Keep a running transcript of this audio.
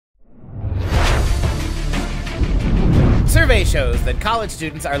Survey shows that college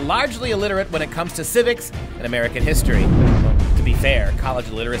students are largely illiterate when it comes to civics and American history. Well, to be fair, college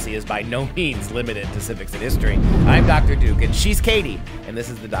literacy is by no means limited to civics and history. I'm Dr. Duke, and she's Katie, and this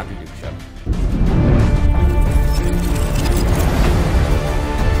is the Dr. Duke Show.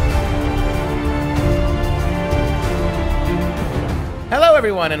 Hello,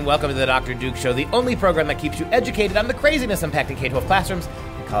 everyone, and welcome to the Dr. Duke Show, the only program that keeps you educated on the craziness impacting K-12 classrooms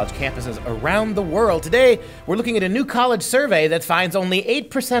and college campuses around the world. Today, we're looking at a new college survey that finds only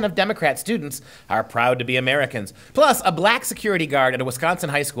 8% of Democrat students are proud to be Americans. Plus, a black security guard at a Wisconsin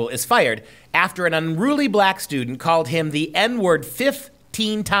high school is fired after an unruly black student called him the N-word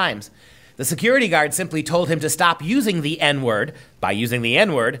 15 times. The security guard simply told him to stop using the N-word by using the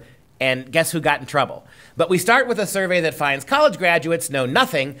N-word, and guess who got in trouble? But we start with a survey that finds college graduates know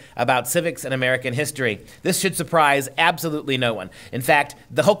nothing about civics and American history. This should surprise absolutely no one. In fact,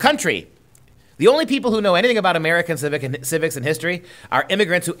 the whole country, the only people who know anything about American civics and history are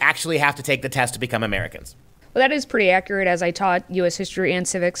immigrants who actually have to take the test to become Americans. Well, that is pretty accurate, as I taught U.S. history and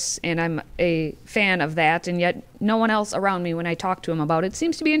civics, and I'm a fan of that, and yet no one else around me, when I talk to them about it,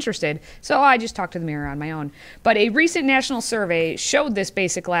 seems to be interested, so I just talk to the mirror on my own. But a recent national survey showed this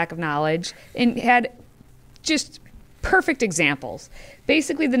basic lack of knowledge and had just perfect examples.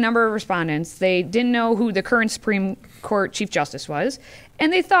 Basically, the number of respondents, they didn't know who the current Supreme Court Chief Justice was,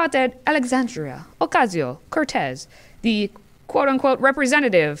 and they thought that Alexandria Ocasio-Cortez, the quote-unquote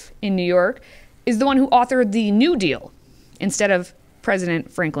representative in New York, is the one who authored the New Deal instead of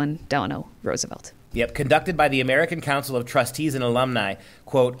President Franklin Delano Roosevelt. Yep, conducted by the American Council of Trustees and Alumni,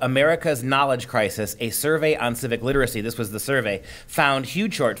 quote, America's Knowledge Crisis, a survey on civic literacy, this was the survey, found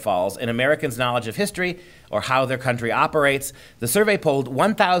huge shortfalls in Americans' knowledge of history or how their country operates. The survey polled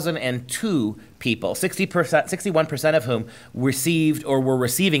 1,002 people, 61% of whom received or were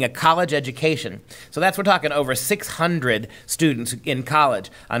receiving a college education. So we're talking over 600 students in college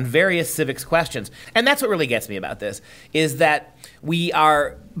on various civics questions. And that's what really gets me about this, is that we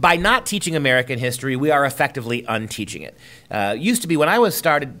are, by not teaching American history, we are effectively unteaching it. Used to be, when I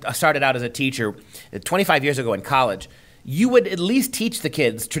started out as a teacher 25 years ago in college, you would at least teach the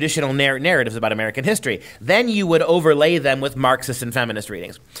kids traditional narratives about American history. Then you would overlay them with Marxist and feminist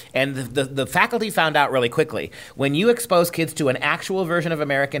readings. And the faculty found out really quickly, when you expose kids to an actual version of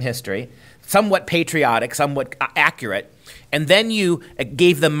American history, somewhat patriotic, somewhat accurate, and then you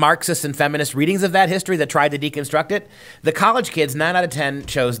gave them Marxist and feminist readings of that history that tried to deconstruct it, the college kids, 9 out of 10,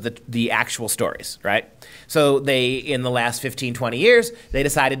 chose the actual stories, right? So they, in the last 15, 20 years, they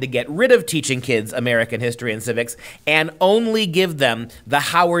decided to get rid of teaching kids American history and civics and only give them the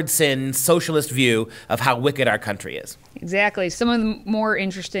Howard Zinn socialist view of how wicked our country is. Exactly. Some of the more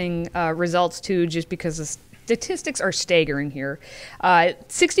interesting results, too, just because the statistics are staggering here.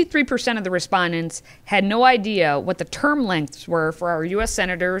 63% of the respondents had no idea what the term lengths were for our U.S.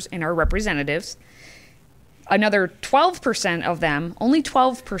 senators and our representatives. Another 12% of them, only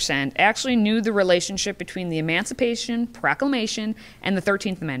 12%, actually knew the relationship between the Emancipation Proclamation and the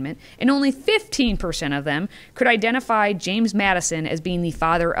 13th Amendment, and only 15% of them could identify James Madison as being the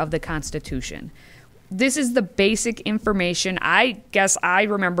father of the Constitution. This is the basic information I guess I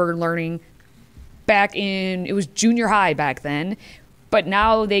remember learning back in, it was junior high back then, but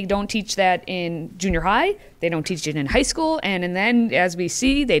now they don't teach that in junior high, they don't teach it in high school, and then, as we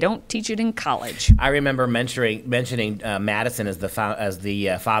see, they don't teach it in college. I remember mentioning Madison as the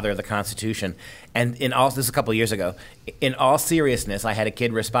father of the Constitution, and this is a couple of years ago. In all seriousness, I had a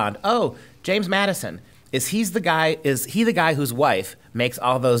kid respond, "Oh, James Madison, is he the guy whose wife makes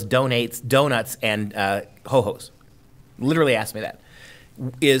all those donuts and ho-hos?" Literally asked me that.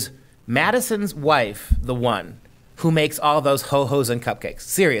 Is Madison's wife the one who makes all those ho-hos and cupcakes?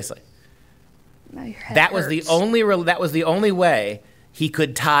 Seriously. That was the only way he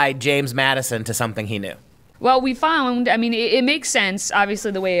could tie James Madison to something he knew. Well, we found, I mean, it makes sense,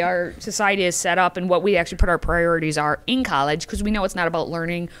 obviously, the way our society is set up and what we actually put our priorities are in college, because we know it's not about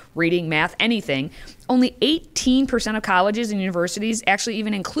learning, reading, math, anything. Only 18% of colleges and universities actually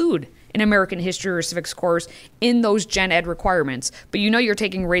even include an American history or civics course in those gen ed requirements. But you know you're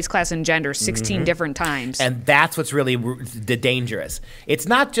taking race, class, and gender 16 different times. And that's what's really dangerous. It's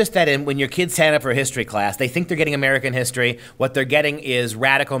not just that when your kids sign up for a history class, they think they're getting American history. What they're getting is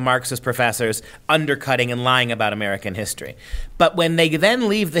radical Marxist professors undercutting and lying about American history. But when they then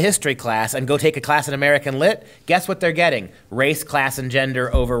leave the history class and go take a class in American Lit, guess what they're getting? Race, class, and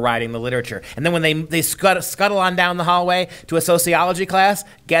gender overriding the literature. And then when they scuttle on down the hallway to a sociology class,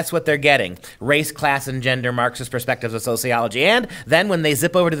 guess what they're getting race, class, and gender Marxist perspectives of sociology. And then when they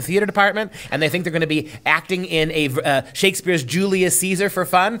zip over to the theater department and they think they're going to be acting in a Shakespeare's Julius Caesar for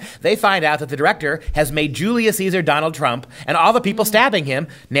fun, they find out that the director has made Julius Caesar Donald Trump and all the people stabbing him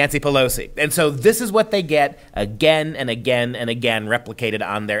Nancy Pelosi. And so this is what they get again and again and again replicated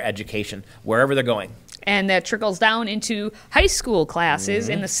on their education, wherever they're going. And that trickles down into high school classes,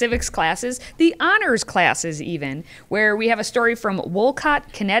 in the civics classes, the honors classes even, where we have a story from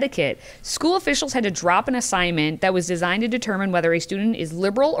Wolcott, Connecticut. School officials had to drop an assignment that was designed to determine whether a student is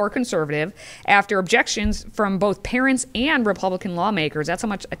liberal or conservative after objections from both parents and Republican lawmakers. That's how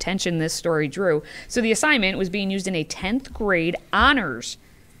much attention this story drew. So the assignment was being used in a 10th grade honors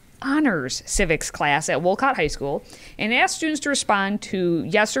civics class at Wolcott High School, and it asked students to respond to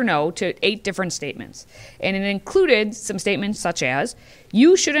yes or no to 8 different statements. And it included some statements such as,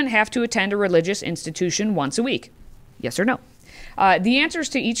 you shouldn't have to attend a religious institution once a week. Yes or no. The answers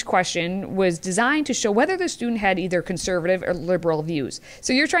to each question was designed to show whether the student had either conservative or liberal views.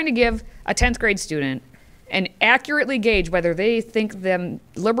 So you're trying to give a 10th grade student and accurately gauge whether they think them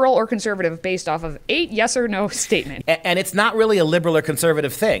liberal or conservative based off of 8 yes or no statements. And it's not really a liberal or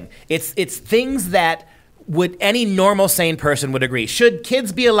conservative thing. It's things that would any normal sane person would agree. Should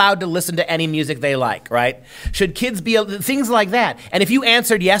kids be allowed to listen to any music they like, right? Should kids be things like that? And if you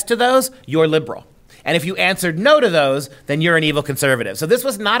answered yes to those, you're liberal. And if you answered no to those, then you're an evil conservative. So this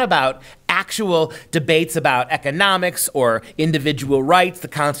was not about actual debates about economics or individual rights, the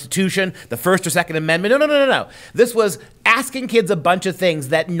Constitution, the First or Second Amendment. No. This was asking kids a bunch of things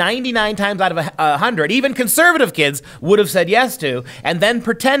that 99 times out of 100, even conservative kids, would have said yes to, and then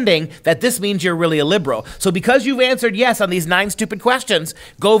pretending that this means you're really a liberal. So because you've answered yes on these 9 stupid questions,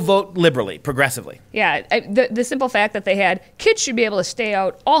 go vote liberally, progressively. Yeah, the simple fact that they had kids should be able to stay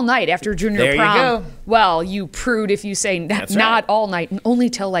out all night after junior there prom. You go. Well, you prude if you say not all night, and only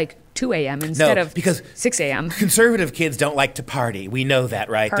till like 2 a.m. instead of because 6 a.m. Conservative kids don't like to party. We know that,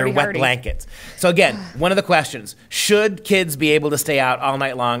 right? Party They're wet hardy. blankets. So again, one of the questions, should kids be able to stay out all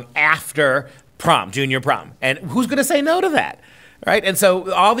night long after prom, junior prom? And who's going to say no to that? Right? And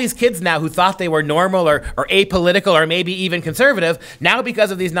so all these kids now who thought they were normal or apolitical or maybe even conservative, now because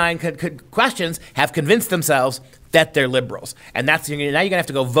of these 9 questions, have convinced themselves that they're liberals. And now you're going to have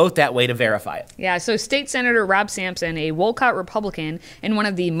to go vote that way to verify it. Yeah, so State Senator Rob Sampson, a Wolcott Republican and one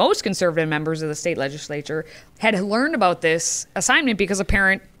of the most conservative members of the state legislature, had learned about this assignment because a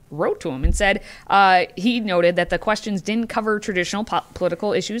parent wrote to him and said he noted that the questions didn't cover traditional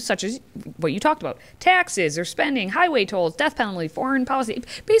political issues such as what you talked about, taxes or spending, highway tolls, death penalty, foreign policy,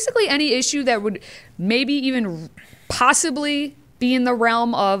 basically any issue that would maybe even possibly be in the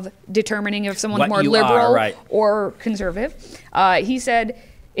realm of determining if someone's more liberal or conservative. He said,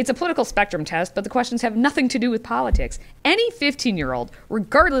 it's a political spectrum test, but the questions have nothing to do with politics. Any 15-year-old,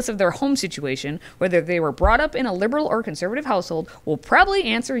 regardless of their home situation, whether they were brought up in a liberal or conservative household, will probably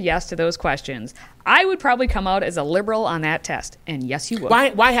answer yes to those questions. I would probably come out as a liberal on that test, and yes, you would.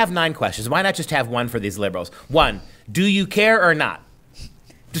 Why have 9 questions? Why not just have one for these liberals? 1, do you care or not?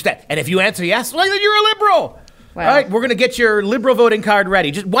 Just that. And if you answer yes, well, then you're a liberal. Well, all right, we're going to get your liberal voting card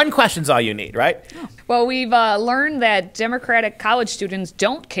ready. Just 1 question's all you need, right? Well, we've learned that Democratic college students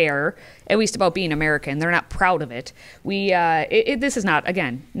don't care, at least about being American. They're not proud of it. This is not,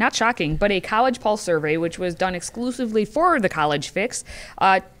 again, not shocking, but a College Pulse survey, which was done exclusively for the College Fix,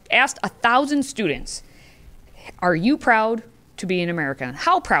 asked 1,000 students, are you proud to be an American?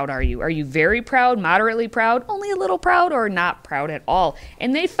 How proud are you? Are you very proud, moderately proud, only a little proud, or not proud at all?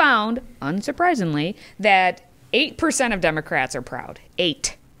 And they found, unsurprisingly, that 8% of Democrats are proud.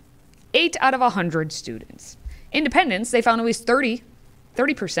 8 out of 100 students. Independents, they found at least 30%.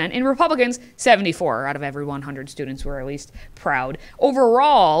 And Republicans, 74 out of every 100 students were at least proud.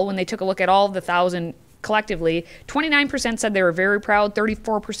 Overall, when they took a look at all of the 1,000 collectively, 29% said they were very proud,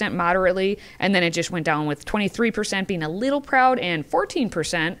 34% moderately, and then it just went down with 23% being a little proud, and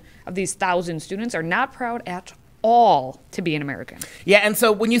 14% of these 1,000 students are not proud at all to be an American. Yeah, and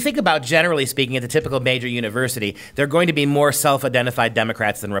so when you think about, generally speaking, at the typical major university, there are going to be more self-identified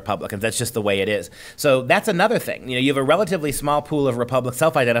Democrats than Republicans. That's just the way it is. So that's another thing. You know, you have a relatively small pool of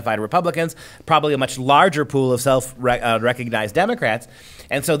self-identified Republicans, probably a much larger pool of self-recognized Democrats,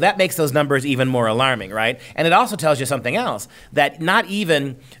 and so that makes those numbers even more alarming, right? And it also tells you something else, that not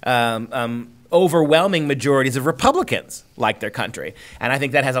even overwhelming majorities of Republicans like their country. And I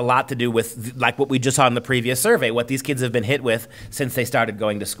think that has a lot to do with, like what we just saw in the previous survey, what these kids have been hit with since they started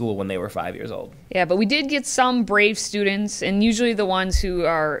going to school when they were 5 years old. Yeah, but we did get some brave students, and usually the ones who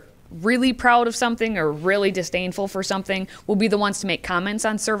are really proud of something or really disdainful for something will be the ones to make comments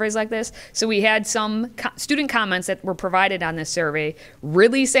on surveys like this. So we had some student comments that were provided on this survey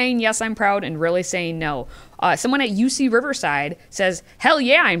really saying, yes, I'm proud, and really saying no. Someone at UC Riverside says, hell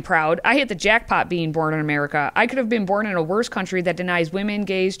yeah, I'm proud. I hit the jackpot being born in America. I could have been born in a worse country that denies women,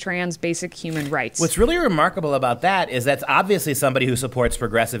 gays, trans, basic human rights. What's really remarkable about that is that's obviously somebody who supports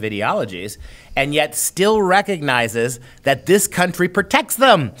progressive ideologies and yet still recognizes that this country protects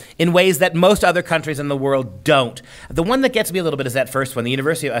them in ways that most other countries in the world don't. The one that gets me a little bit is that first one,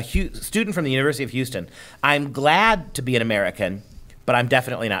 a student from the University of Houston. I'm glad to be an American, but I'm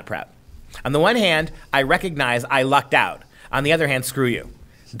definitely not proud. On the one hand, I recognize I lucked out. On the other hand, screw you.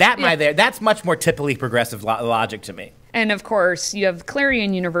 That's much more typically progressive logic to me. And of course, you have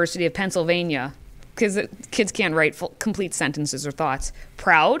Clarion University of Pennsylvania, because kids can't write complete sentences or thoughts.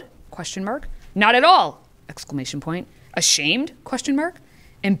 Proud? Question mark. Not at all! Exclamation point. Ashamed? Question mark.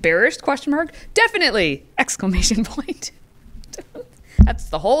 Embarrassed? Question mark. Definitely! Exclamation point. That's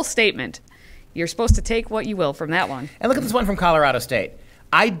the whole statement. You're supposed to take what you will from that one. And look at this one from Colorado State.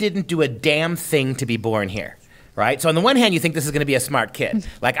 I didn't do a damn thing to be born here, right? So on the one hand, you think this is going to be a smart kid.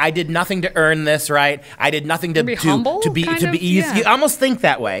 Like, I did nothing to earn this, right? I did nothing to be humble, to be easy. Yeah. You almost think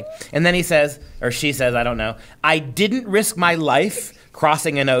that way. And then he says, or she says, I don't know, I didn't risk my life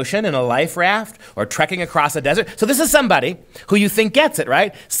crossing an ocean in a life raft or trekking across a desert. So this is somebody who you think gets it,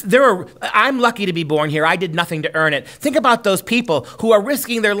 right? I'm lucky to be born here. I did nothing to earn it. Think about those people who are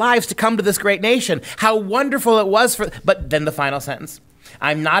risking their lives to come to this great nation. How wonderful it was but then the final sentence.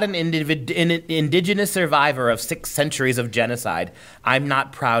 I'm not an indigenous survivor of 6 centuries of genocide. I'm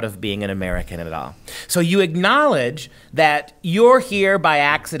not proud of being an American at all. So you acknowledge that you're here by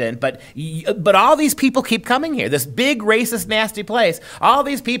accident, but all these people keep coming here. This big, racist, nasty place. All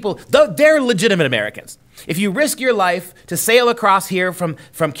these people, they're legitimate Americans. If you risk your life to sail across here from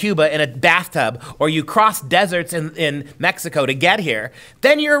Cuba in a bathtub, or you cross deserts in Mexico to get here,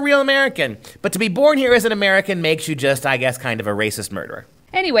 then you're a real American. But to be born here as an American makes you just, I guess, kind of a racist murderer.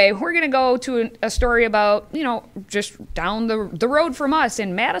 Anyway, we're going to go to a story about, just down the road from us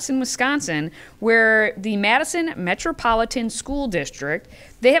in Madison, Wisconsin, where the Madison Metropolitan School District,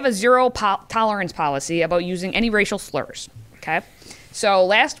 they have a zero tolerance policy about using any racial slurs, okay? So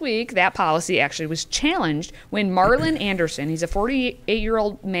last week, that policy actually was challenged when Marlon Anderson, he's a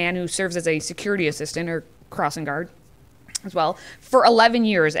 48-year-old man who serves as a security assistant or crossing guard as well, for 11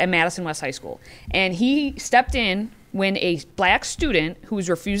 years at Madison West High School. And he stepped in when a black student who was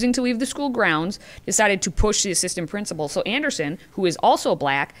refusing to leave the school grounds decided to push the assistant principal. So Anderson, who is also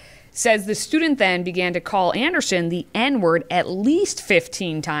black, says the student then began to call Anderson the N-word at least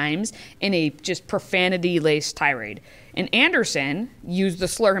 15 times in a just profanity-laced tirade. And Anderson used the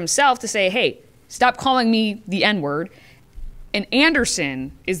slur himself to say, hey, stop calling me the N-word. And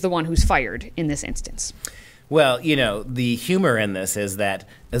Anderson is the one who's fired in this instance. Well, the humor in this is that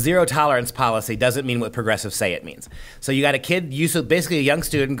a zero tolerance policy doesn't mean what progressives say it means. So you got a kid, basically a young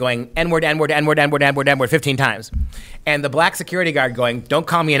student, going N-word, N-word, N-word, N-word, N-word, N-word 15 times. And the black security guard going, don't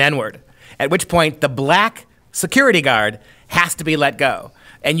call me an N-word. At which point the black security guard has to be let go.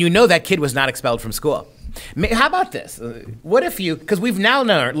 And that kid was not expelled from school. How about this? What if because we've now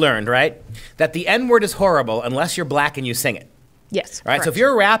learned, right, that the N-word is horrible unless you're black and you sing it. Yes. Right. Correct. So if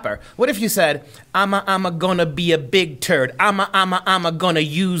you're a rapper, what if you said, I'm a gonna be a big turd. I'm a gonna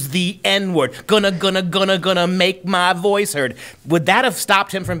use the N-word. Gonna make my voice heard. Would that have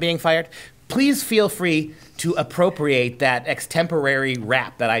stopped him from being fired? Please feel free to appropriate that extemporary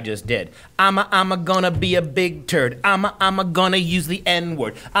rap that I just did. I'm a gonna be a big turd. I'm a gonna use the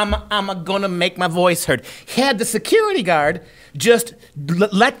N-word. I'm a gonna make my voice heard. Had the security guard just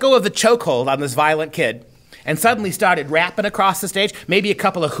let go of the chokehold on this violent kid and suddenly started rapping across the stage, maybe a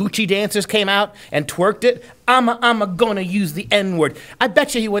couple of hoochie dancers came out and twerked it, I'm a gonna use the N-word, I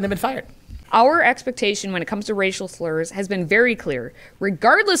bet you he wouldn't have been fired. Our expectation when it comes to racial slurs has been very clear.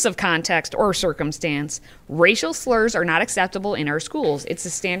 Regardless of context or circumstance, racial slurs are not acceptable in our schools. It's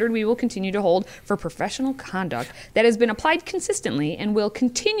a standard we will continue to hold for professional conduct that has been applied consistently and will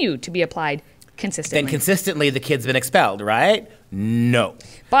continue to be applied consistently. Then consistently the kid's been expelled, right? No.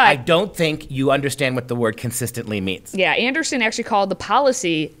 But I don't think you understand what the word consistently means. Yeah, Anderson actually called the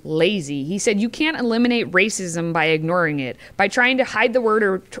policy lazy. He said you can't eliminate racism by ignoring it, by trying to hide the word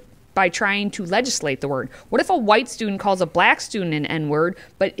or by trying to legislate the word. What if a white student calls a black student an N-word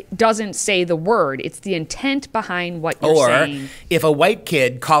but doesn't say the word? It's the intent behind what you're saying. Or if a white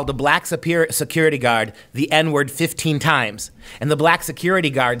kid called a black security guard the N-word 15 times and the black security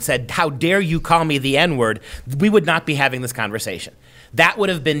guard said, how dare you call me the N-word, we would not be having this conversation. that would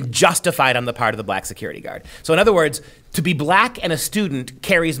have been justified on the part of the black security guard. So in other words, to be black and a student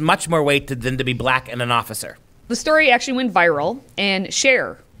carries much more weight than to be black and an officer. The story actually went viral, and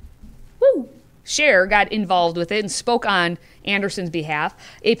Cher got involved with it and spoke on Anderson's behalf.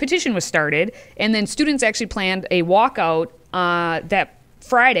 A petition was started, and then students actually planned a walkout that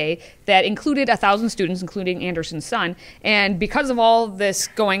Friday that included 1,000 students, including Anderson's son. And because of all this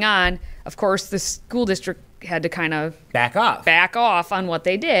going on, of course, the school district had to kind of back off on what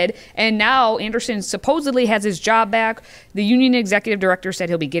they did. And now Anderson supposedly has his job back. The union executive director said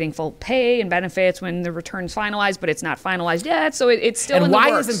he'll be getting full pay and benefits when the return's finalized, but it's not finalized yet, so it's still in the works.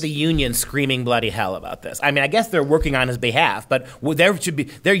 And why isn't the union screaming bloody hell about this? I mean, I guess they're working on his behalf, but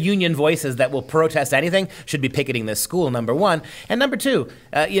their union voices that will protest anything should be picketing this school, number one. And number two,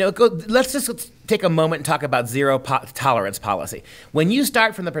 let's just take a moment and talk about zero tolerance policy. When you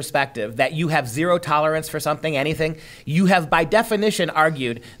start from the perspective that you have zero tolerance for something, anything, you have by definition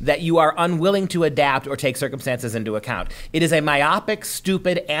argued that you are unwilling to adapt or take circumstances into account. It is a myopic,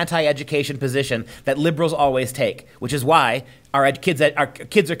 stupid, anti-education position that liberals always take, which is why our kids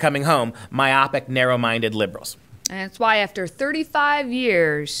are coming home myopic, narrow-minded liberals. And that's why after 35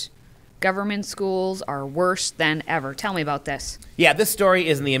 years, government schools are worse than ever. Tell me about this. Yeah, this story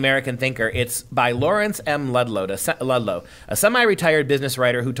is in the American Thinker. It's by Lawrence M. Ludlow, a semi-retired business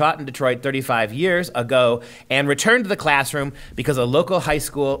writer who taught in Detroit 35 years ago and returned to the classroom because a local high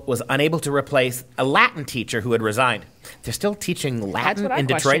school was unable to replace a Latin teacher who had resigned. They're still teaching Latin in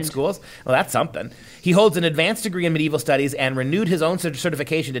Detroit schools? Well, that's something. He holds an advanced degree in medieval studies and renewed his own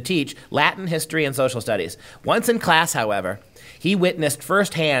certification to teach Latin, history, and social studies. Once in class, however, he witnessed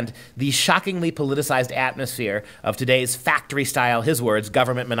firsthand the shockingly politicized atmosphere of today's factory-style, his words,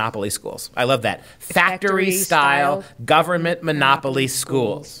 government monopoly schools. I love that. Factory-style government monopoly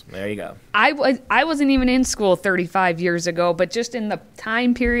schools. There you go. I wasn't even in school 35 years ago, but just in the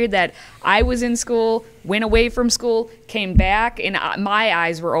time period that I was in school, went away from school, came back, and my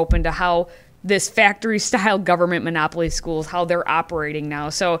eyes were open to how this factory-style government monopoly schools, how they're operating now.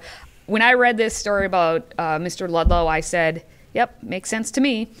 So when I read this story about Mr. Ludlow, I said, yep, makes sense to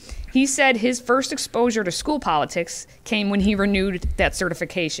me. He said his first exposure to school politics came when he renewed that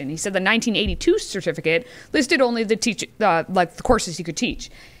certification. He said the 1982 certificate listed only the courses he could teach.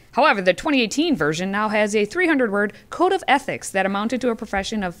 However, the 2018 version now has a 300-word code of ethics that amounted to a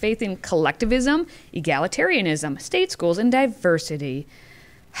profession of faith in collectivism, egalitarianism, state schools, and diversity.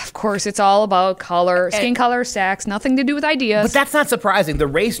 Of course, it's all about color, skin color, sex, nothing to do with ideas. But that's not surprising. The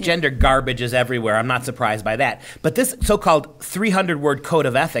race-gender garbage is everywhere. I'm not surprised by that. But this so-called 300-word code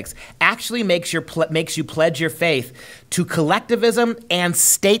of ethics actually makes you pledge your faith to collectivism and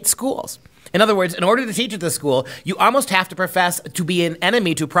state schools. In other words, in order to teach at this school, you almost have to profess to be an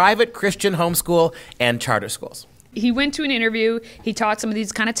enemy to private Christian homeschool and charter schools. He went to an interview. He taught some of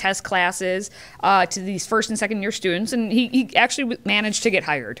these kind of test classes to these first and second year students, and he actually managed to get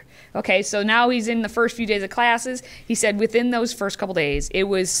hired. Okay, so now he's in the first few days of classes. He said within those first couple days, it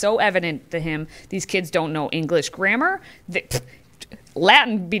was so evident to him these kids don't know English grammar.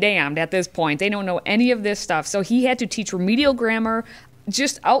 Latin be damned at this point. They don't know any of this stuff. So he had to teach remedial grammar,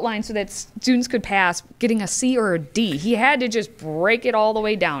 just outlined so that students could pass getting a C or a D. He had to just break it all the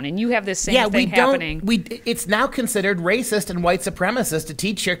way down, and you have this same thing happening. It's now considered racist and white supremacist to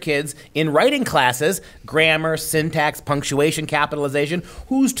teach your kids in writing classes grammar, syntax, punctuation, capitalization.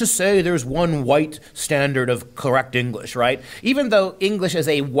 Who's to say there's one white standard of correct English, right? Even though English is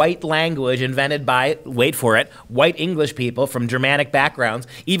a white language invented by, wait for it, white English people from Germanic backgrounds,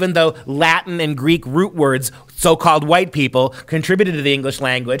 even though Latin and Greek root words, so-called white people, contributed to the English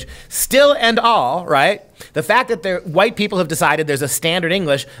language, still and all, right? The fact that white people have decided there's a standard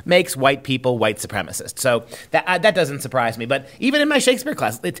English makes white people white supremacists. So that doesn't surprise me. But even in my Shakespeare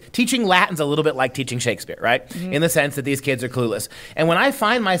class, teaching Latin's a little bit like teaching Shakespeare, right? Mm-hmm. In the sense that these kids are clueless. And when I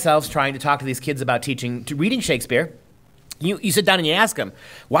find myself trying to talk to these kids about reading Shakespeare, you sit down and you ask them,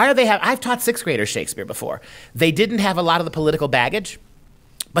 why do they have... I've taught sixth graders Shakespeare before. They didn't have a lot of the political baggage,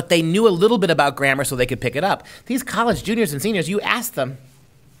 but they knew a little bit about grammar so they could pick it up. These college juniors and seniors, you ask them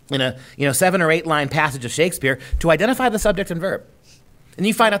in a 7 or 8 line passage of Shakespeare to identify the subject and verb, and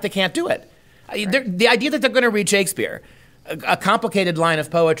you find out they can't do it. Right. The idea that they're going to read Shakespeare, a complicated line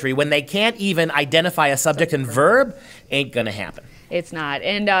of poetry, when they can't even identify a subject and verb, ain't going to happen. It's not.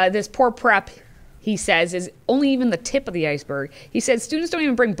 And this poor prep, he says, is only even the tip of the iceberg. He said students don't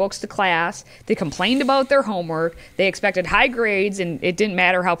even bring books to class. They complained about their homework. They expected high grades, and it didn't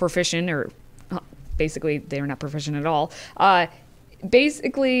matter how proficient, or basically they were not proficient at all.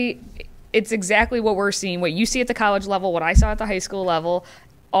 Basically, it's exactly what we're seeing, what you see at the college level, what I saw at the high school level.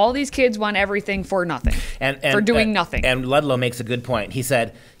 all these kids want everything for nothing, for doing nothing. And Ludlow makes a good point. He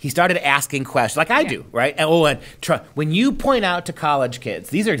said he started asking questions, like I do, right? And when you point out to college kids,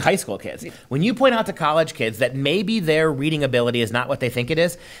 these are high school kids, when you point out to college kids that maybe their reading ability is not what they think it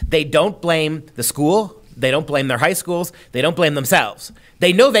is, they don't blame the school, they don't blame their high schools, they don't blame themselves.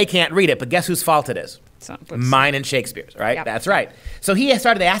 They know they can't read it, but guess whose fault it is? Mine and Shakespeare's, right? Yep. That's right. So he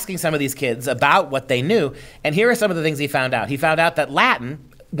started asking some of these kids about what they knew, and here are some of the things he found out. He found out that Latin,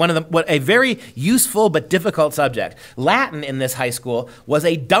 a very useful but difficult subject. Latin in this high school was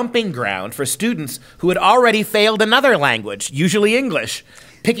a dumping ground for students who had already failed another language, usually English.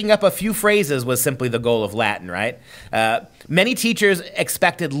 Picking up a few phrases was simply the goal of Latin, right? Many teachers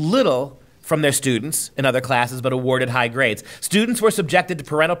expected little from their students in other classes, but awarded high grades. Students were subjected to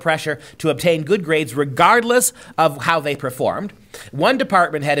parental pressure to obtain good grades regardless of how they performed. One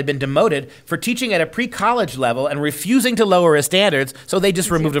department head had been demoted for teaching at a pre-college level and refusing to lower his standards, so they just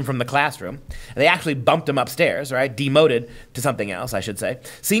removed him from the classroom. They actually bumped him upstairs, right? Demoted to something else, I should say.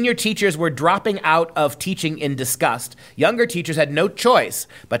 Senior teachers were dropping out of teaching in disgust. Younger teachers had no choice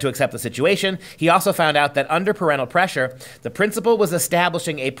but to accept the situation. He also found out that under parental pressure, the principal was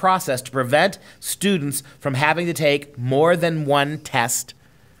establishing a process to prevent students from having to take more than one test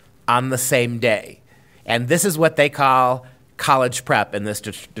on the same day. And this is what they call college prep in this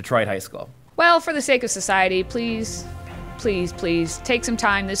Detroit high school. Well, for the sake of society, please, please, please take some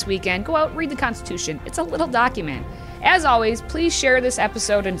time this weekend. Go out and read the Constitution. It's a little document. As always, please share this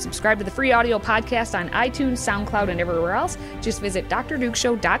episode and subscribe to the free audio podcast on iTunes, SoundCloud, and everywhere else. Just visit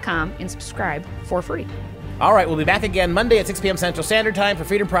drdukeshow.com and subscribe for free. All right, we'll be back again Monday at 6 p.m. Central Standard Time for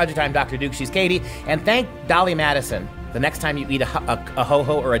Freedom Project. I'm Dr. Duke. She's Katie. And thank Dolly Madison. The next time you eat a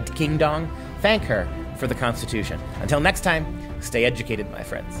ho-ho or a king-dong, thank her for the Constitution. Until next time, stay educated, my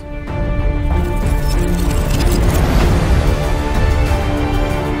friends.